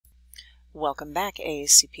Welcome back,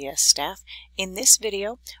 AACPS staff. In this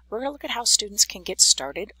video, we're going to look at how students can get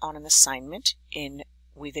started on an assignment in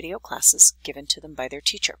WeVideo classes given to them by their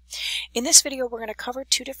teacher. In this video, we're going to cover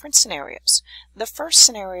two different scenarios. The first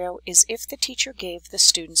scenario is if the teacher gave the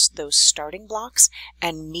students those starting blocks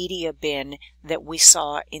and media bin that we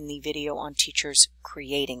saw in the video on teachers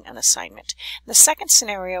creating an assignment. The second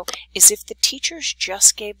scenario is if the teachers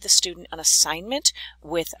just gave the student an assignment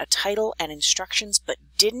with a title and instructions but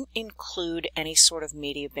didn't include any sort of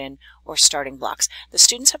media bin or starting blocks. The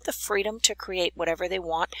students have the freedom to create whatever they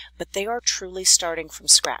want, but they are truly starting from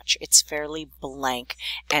scratch. It's fairly blank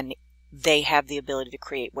and they have the ability to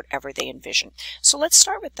create whatever they envision. So let's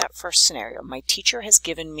start with that first scenario. My teacher has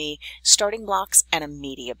given me starting blocks and a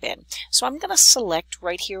media bin. So I'm going to select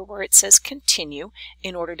right here where it says continue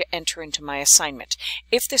in order to enter into my assignment.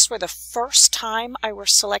 If this were the first time I were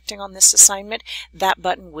selecting on this assignment, that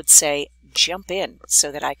button would say jump in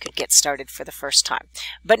so that I could get started for the first time.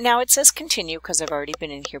 But now it says continue because I've already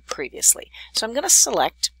been in here previously. So I'm going to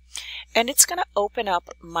select, and it's going to open up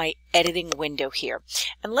my editing window here.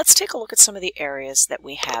 And let's take a look at some of the areas that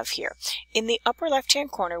we have here. In the upper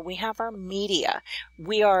left-hand corner, we have our media.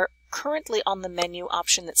 We are currently on the menu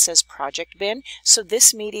option that says project bin. So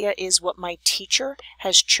this media is what my teacher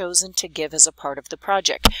has chosen to give as a part of the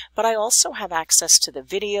project. But I also have access to the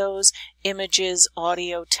videos, images,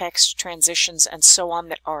 audio, text, transitions, and so on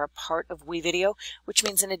that are a part of WeVideo, which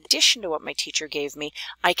means in addition to what my teacher gave me,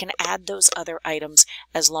 I can add those other items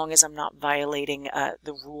as long as I'm not violating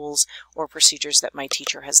the rules or procedures that my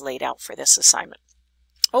teacher has laid out for this assignment.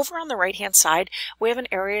 Over on the right-hand side, we have an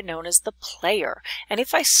area known as the player. And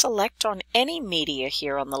if I select on any media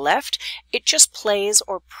here on the left, it just plays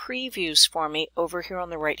or previews for me over here on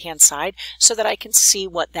the right-hand side so that I can see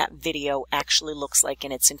what that video actually looks like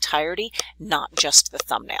in its entirety, not just the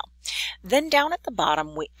thumbnail. Then down at the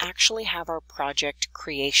bottom, we actually have our project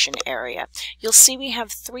creation area. You'll see we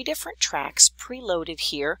have three different tracks preloaded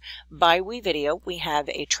here by WeVideo. We have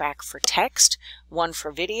a track for text, one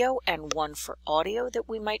for video, and one for audio that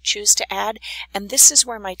we might choose to add. And this is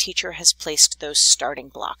where my teacher has placed those starting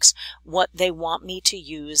blocks, what they want me to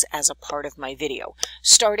use as a part of my video.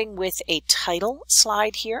 Starting with a title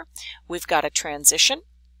slide here, we've got a transition,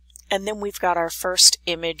 and then we've got our first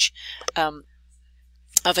image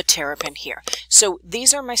of a terrapin here. So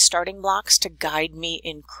these are my starting blocks to guide me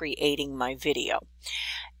in creating my video.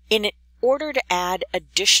 In order to add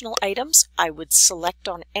additional items, I would select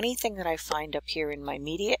on anything that I find up here in my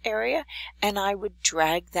media area, and I would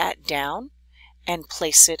drag that down and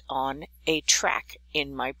place it on a track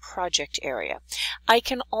in my project area. I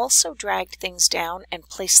can also drag things down and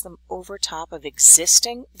place them over top of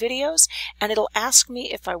existing videos, and it'll ask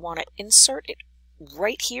me if I want to insert it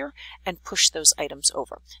right here and push those items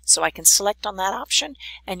over. So I can select on that option,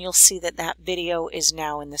 and you'll see that that video is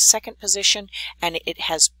now in the second position, and it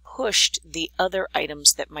has pushed the other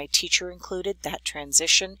items that my teacher included, that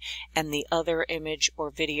transition and the other image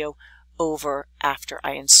or video, over after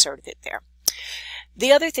I inserted it there.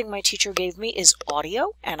 The other thing my teacher gave me is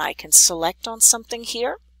audio, and I can select on something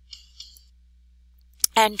here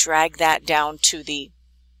and drag that down to the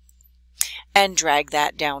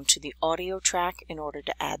audio track in order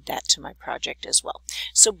to add that to my project as well.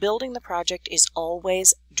 So building the project is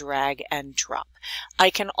always drag and drop. I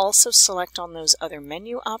can also select on those other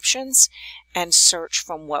menu options and search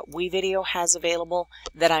from what WeVideo has available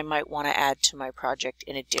that I might want to add to my project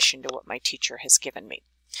in addition to what my teacher has given me.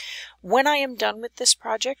 When I am done with this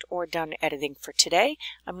project or done editing for today,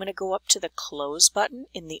 I'm going to go up to the close button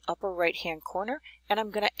in the upper right hand corner, and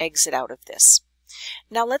I'm going to exit out of this.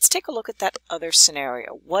 Now let's take a look at that other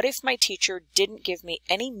scenario. What if my teacher didn't give me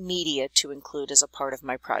any media to include as a part of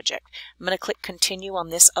my project? I'm going to click continue on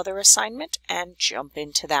this other assignment and jump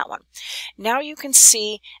into that one. Now you can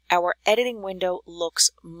see our editing window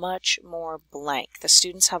looks much more blank. The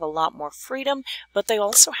students have a lot more freedom, but they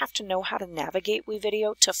also have to know how to navigate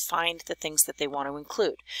WeVideo to find the things that they want to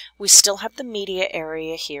include. We still have the media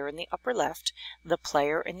area here in the upper left, the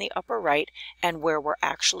player in the upper right, and where we're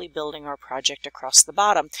actually building our project across the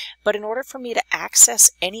bottom. But in order for me to access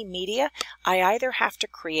any media, I either have to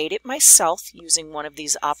create it myself using one of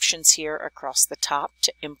these options here across the top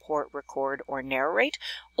to import, record, or narrate,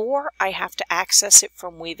 or I have to access it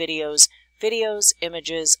from WeVideo's videos,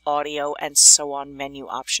 images, audio, and so on menu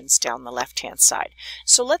options down the left-hand side.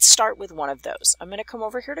 So let's start with one of those. I'm going to come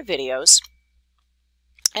over here to videos,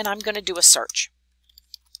 and I'm going to do a search.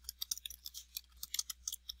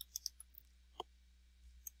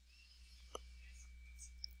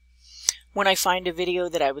 When I find a video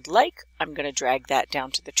that I would like, I'm going to drag that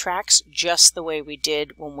down to the tracks just the way we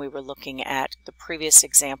did when we were looking at the previous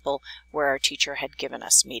example where our teacher had given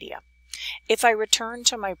us media. If I return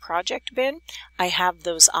to my project bin, I have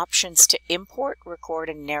those options to import, record,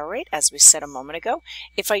 and narrate, as we said a moment ago.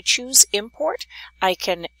 If I choose import, I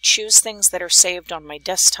can choose things that are saved on my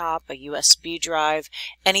desktop, a USB drive,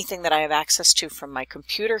 anything that I have access to from my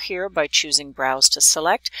computer here by choosing Browse to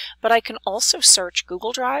select, but I can also search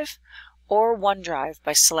Google Drive or OneDrive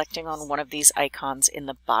by selecting on one of these icons in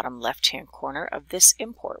the bottom left-hand corner of this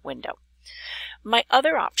import window. My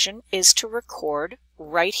other option is to record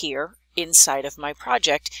right here inside of my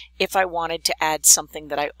project if I wanted to add something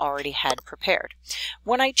that I already had prepared.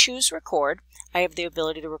 When I choose record, I have the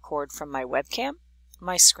ability to record from my webcam,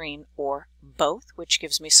 my screen, or both, which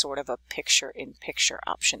gives me sort of a picture-in-picture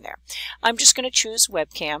option there. I'm just going to choose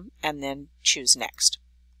webcam and then choose next.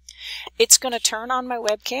 It's going to turn on my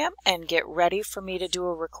webcam and get ready for me to do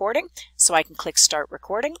a recording, so I can click Start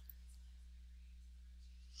Recording.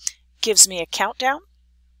 Gives me a countdown.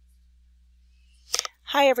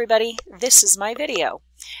 Hi everybody, this is my video.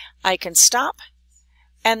 I can stop,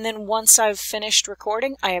 and then once I've finished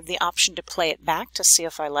recording, I have the option to play it back to see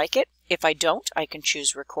if I like it. If I don't, I can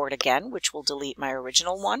choose Record Again, which will delete my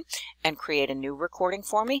original one and create a new recording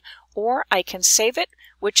for me, or I can save it,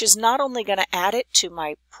 which is not only going to add it to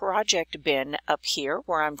my project bin up here,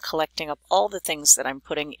 where I'm collecting up all the things that I'm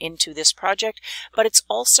putting into this project, but it's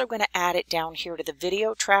also going to add it down here to the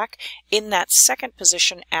video track in that second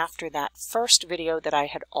position after that first video that I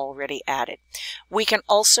had already added. We can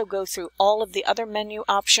also go through all of the other menu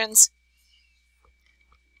options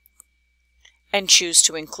and choose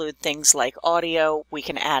to include things like audio. We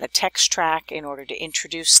can add a text track in order to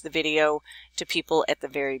introduce the video to people at the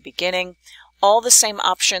very beginning. All the same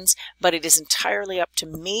options, but it is entirely up to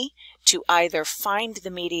me to either find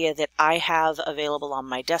the media that I have available on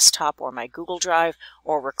my desktop or my Google Drive,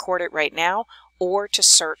 or record it right now, or to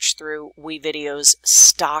search through WeVideo's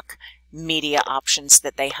stock media options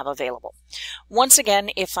that they have available. Once again,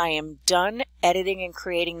 if I am done editing and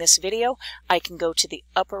creating this video, I can go to the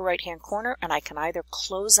upper right hand corner and I can either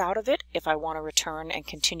close out of it if I want to return and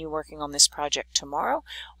continue working on this project tomorrow,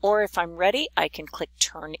 or if I'm ready, I can click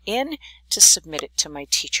Turn In to submit it to my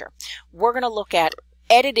teacher. We're going to look at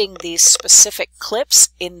editing these specific clips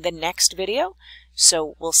in the next video,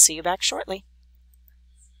 so we'll see you back shortly.